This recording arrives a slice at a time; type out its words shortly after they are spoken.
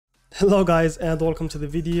Hello guys and welcome to the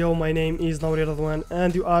video. My name is Redouane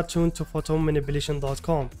and you are tuned to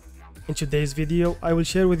photomanipulation.com. In today's video, I will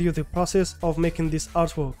share with you the process of making this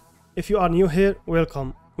artwork. If you are new here,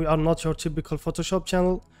 welcome. We are not your typical Photoshop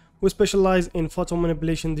channel. We specialize in photo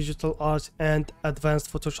manipulation, digital art and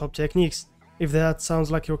advanced Photoshop techniques. If that sounds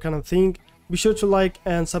like your kind of thing, be sure to like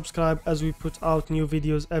and subscribe as we put out new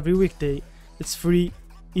videos every weekday. It's free,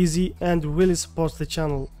 easy and really supports the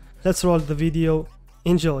channel. Let's roll the video.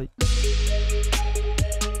 Enjoy.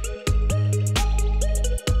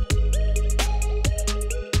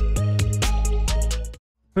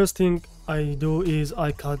 First thing I do is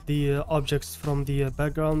I cut the objects from the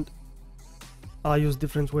background. I use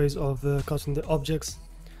different ways of cutting the objects.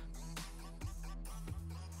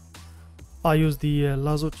 I use the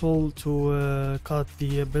lasso tool to cut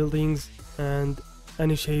the buildings and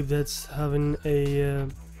any shape that's having a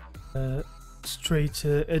straight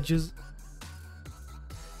edges,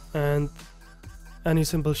 and any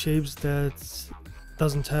simple shapes that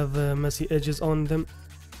doesn't have messy edges on them.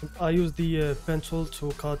 I use the pen tool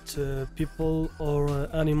to cut people or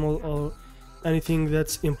animal or anything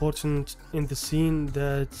that's important in the scene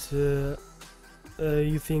that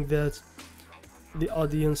you think that the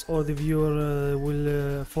audience or the viewer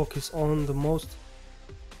will focus on the most,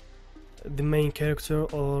 the main character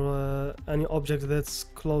or any object that's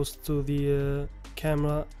close to the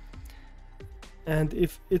camera. And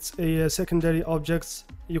if it's a secondary objects,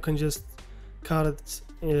 you can just cut it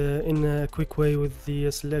in a quick way with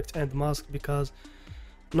the select and mask, because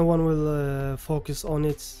no one will focus on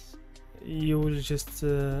it. You will just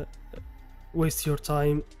waste your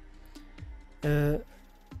time. You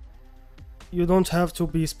don't have to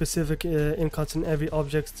be specific in cutting every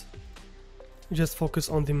object. Just focus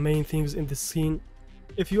on the main things in the scene.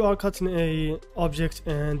 If you are cutting a object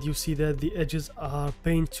and you see that the edges are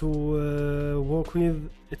pain to work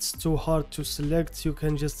with, it's too hard to select, you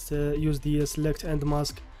can just use the select and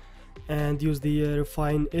mask and use the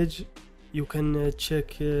refine edge. You can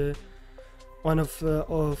check one of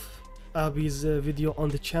Abby's video on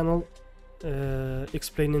the channel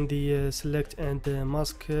explaining the select and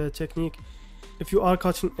mask technique. If you are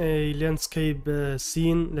cutting a landscape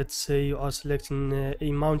scene, let's say you are selecting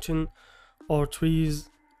a mountain or trees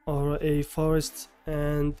or a forest,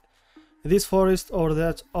 and this forest or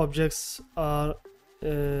that objects are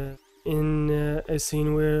in a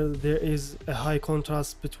scene where there is a high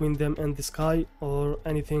contrast between them and the sky or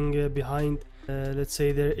anything behind. Let's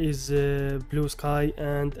say there is a blue sky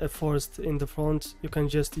and a forest in the front. You can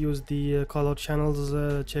just use the color channels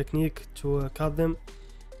technique to cut them.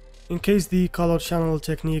 In case the color channel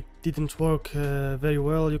technique didn't work very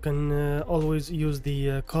well, you can always use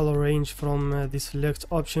the color range from the select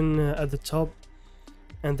option at the top,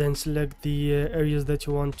 and then select the areas that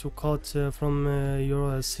you want to cut from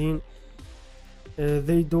your scene.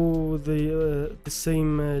 They do the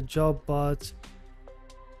same job, but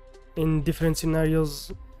in different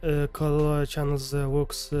scenarios color channels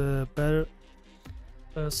works better.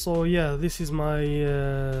 So yeah, this is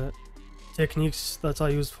my techniques that I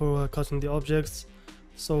use for cutting the objects.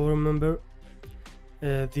 So remember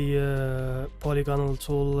the polygonal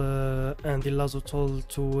tool and the lasso tool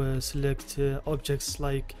to select objects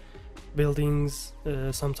like buildings.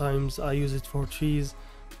 Sometimes I use it for trees,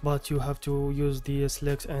 but you have to use the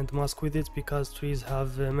select and mask with it because trees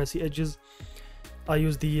have messy edges. I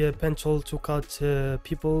use the pen tool to cut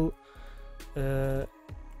people,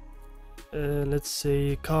 let's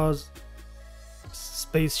say cars,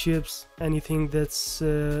 spaceships, anything that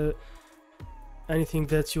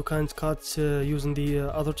you can't cut using the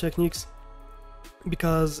other techniques.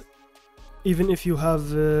 Because even if you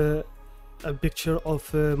have a picture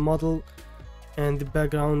of a model and the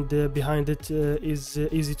background behind it is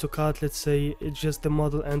easy to cut, let's say it's just the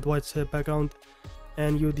model and white background,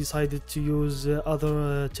 and you decided to use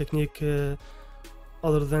other technique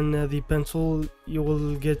other than the pen tool, you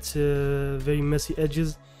will get very messy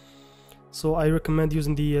edges. So I recommend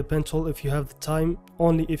using the pen tool if you have the time,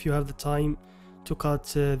 only if you have the time to cut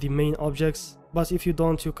the main objects. But if you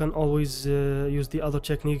don't, you can always use the other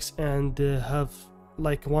techniques and have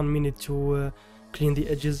like 1 minute to clean the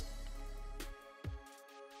edges.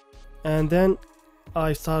 And then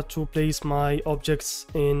I start to place my objects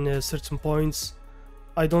in certain points.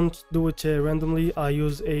 I don't do it randomly. I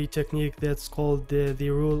use a technique that's called the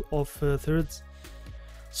rule of thirds.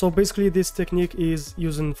 So basically this technique is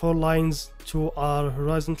using 4 lines, 2 are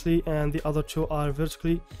horizontally and the other 2 are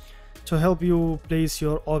vertically, to help you place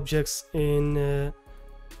your objects in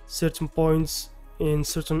certain points in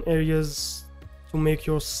certain areas to make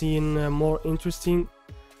your scene more interesting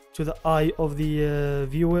to the eye of the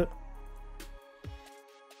viewer.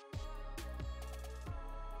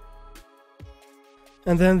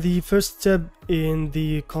 And then the first step in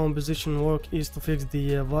the composition work is to fix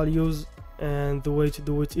the values, and the way to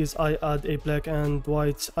do it is I add a black and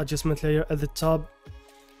white adjustment layer at the top.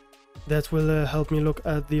 That will help me look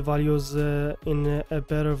at the values in a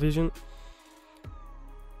better vision,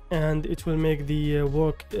 and it will make the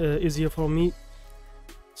work easier for me.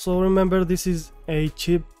 So remember, this is a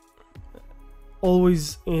chip.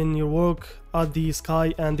 Always in your work, add the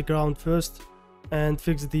sky and the ground first and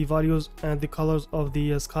fix the values and the colors of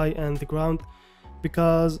the sky and the ground,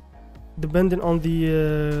 because depending on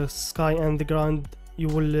the sky and the ground, you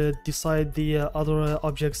will decide the other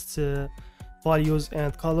objects values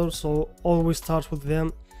and colors. So always start with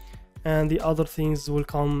them, and the other things will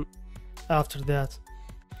come after that.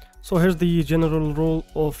 So here's the general rule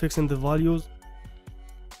of fixing the values.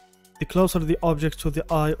 The closer the object to the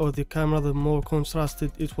eye or the camera, the more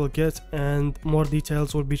contrasted it will get and more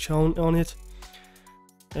details will be shown on it.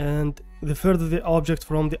 And the further the object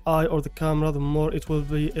from the eye or the camera, the more it will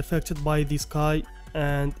be affected by the sky,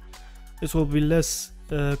 and it will be less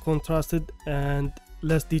contrasted and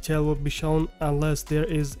less detail will be shown unless there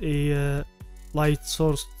is a light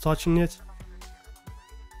source touching it.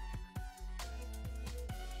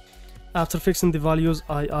 After fixing the values,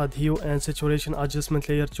 I add hue and saturation adjustment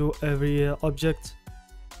layer to every object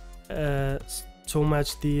to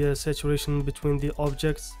match the saturation between the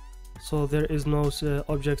objects, so there is no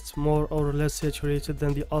object more or less saturated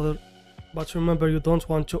than the other. But remember, you don't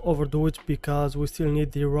want to overdo it, because we still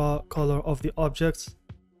need the raw color of the objects.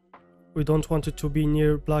 We don't want it to be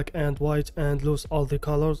near black and white and lose all the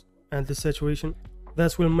colors and the saturation.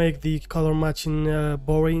 That will make the color matching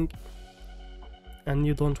boring, and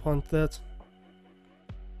you don't want that.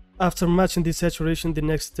 After matching the saturation, the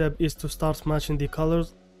next step is to start matching the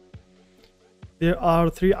colors. There are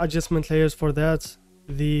 3 adjustment layers for that: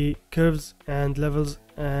 the curves and levels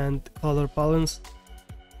and color balance.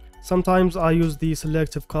 Sometimes I use the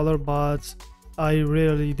selective color, but I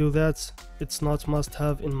rarely do that. It's not must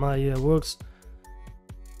have in my works.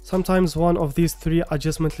 Sometimes one of these 3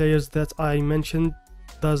 adjustment layers that I mentioned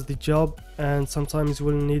does the job, and sometimes you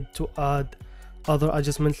will need to add other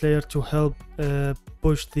adjustment layer to help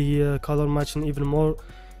push the color matching even more,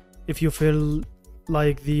 if you feel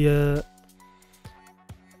like in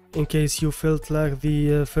case you felt like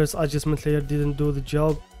the first adjustment layer didn't do the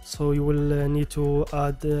job, so you will need to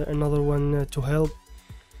add another one to help.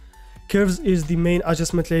 Curves is the main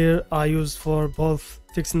adjustment layer I use for both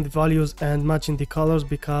fixing the values and matching the colors,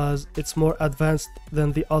 because it's more advanced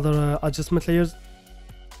than the other adjustment layers.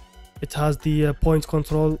 It has the point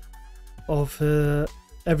control of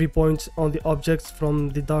every point on the objects, from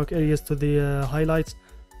the dark areas to the highlights.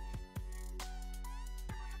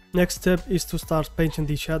 Next step is to start painting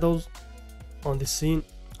the shadows on the scene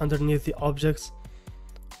underneath the objects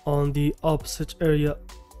on the opposite area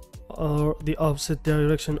or the opposite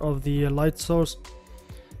direction of the light source.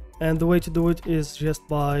 And the way to do it is just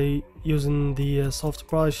by using the soft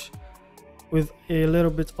brush with a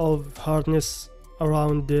little bit of hardness,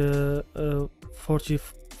 around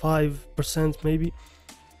 45% maybe.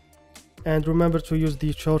 And remember to use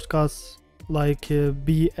the shortcuts like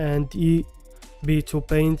B and E. B to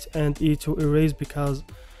paint and E to erase, because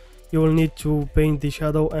you will need to paint the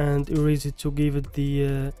shadow and erase it to give it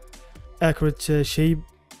the accurate shape.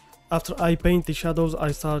 After I paint the shadows,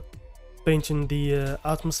 I start painting the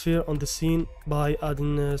atmosphere on the scene by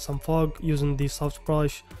adding some fog using the soft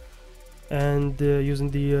brush and using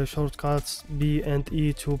the shortcuts B and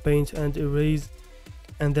E to paint and erase,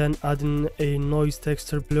 and then adding a noise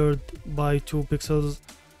texture blurred by 2 pixels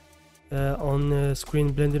on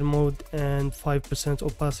screen blending mode and 5%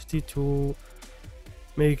 opacity to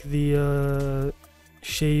make the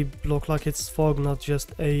shape look like it's fog, not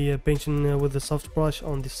just a painting with a soft brush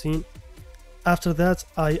on the scene. After that,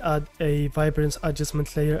 I add a vibrance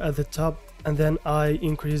adjustment layer at the top, and then I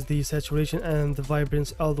increase the saturation and the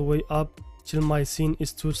vibrance all the way up till my scene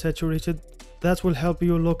is too saturated. That will help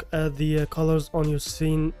you look at the colors on your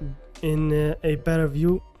scene in a better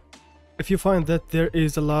view. If you find that there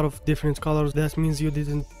is a lot of different colors, that means you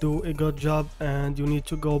didn't do a good job and you need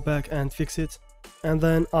to go back and fix it. And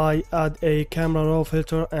then I add a camera raw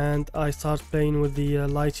filter and I start playing with the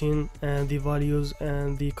lighting and the values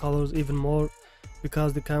and the colors even more,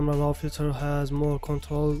 because the camera raw filter has more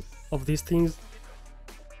control of these things.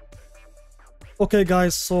 Okay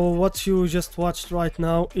guys, so what you just watched right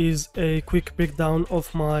now is a quick breakdown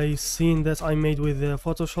of my scene that I made with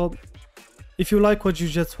Photoshop. If you like what you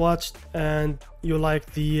just watched and you like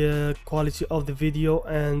the quality of the video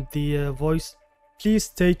and the voice, please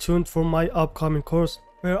stay tuned for my upcoming course.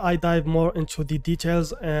 where I dive more into the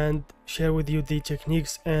details and share with you the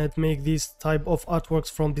techniques and make these type of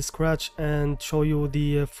artworks from the scratch and show you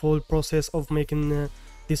the full process of making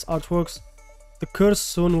these artworks. The course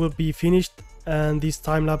soon will be finished, and these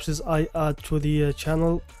time lapses I add to the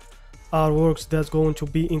channel are works that's going to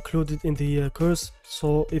be included in the course.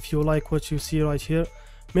 So if you like what you see right here,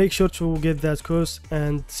 make sure to get that course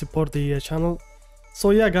and support the channel.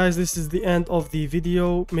 So yeah guys, this is the end of the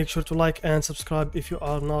video. Make sure to like and subscribe if you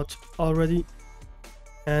are not already,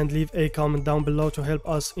 and leave a comment down below to help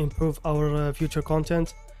us improve our future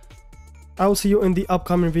content. I will see you in the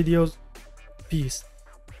upcoming videos. Peace.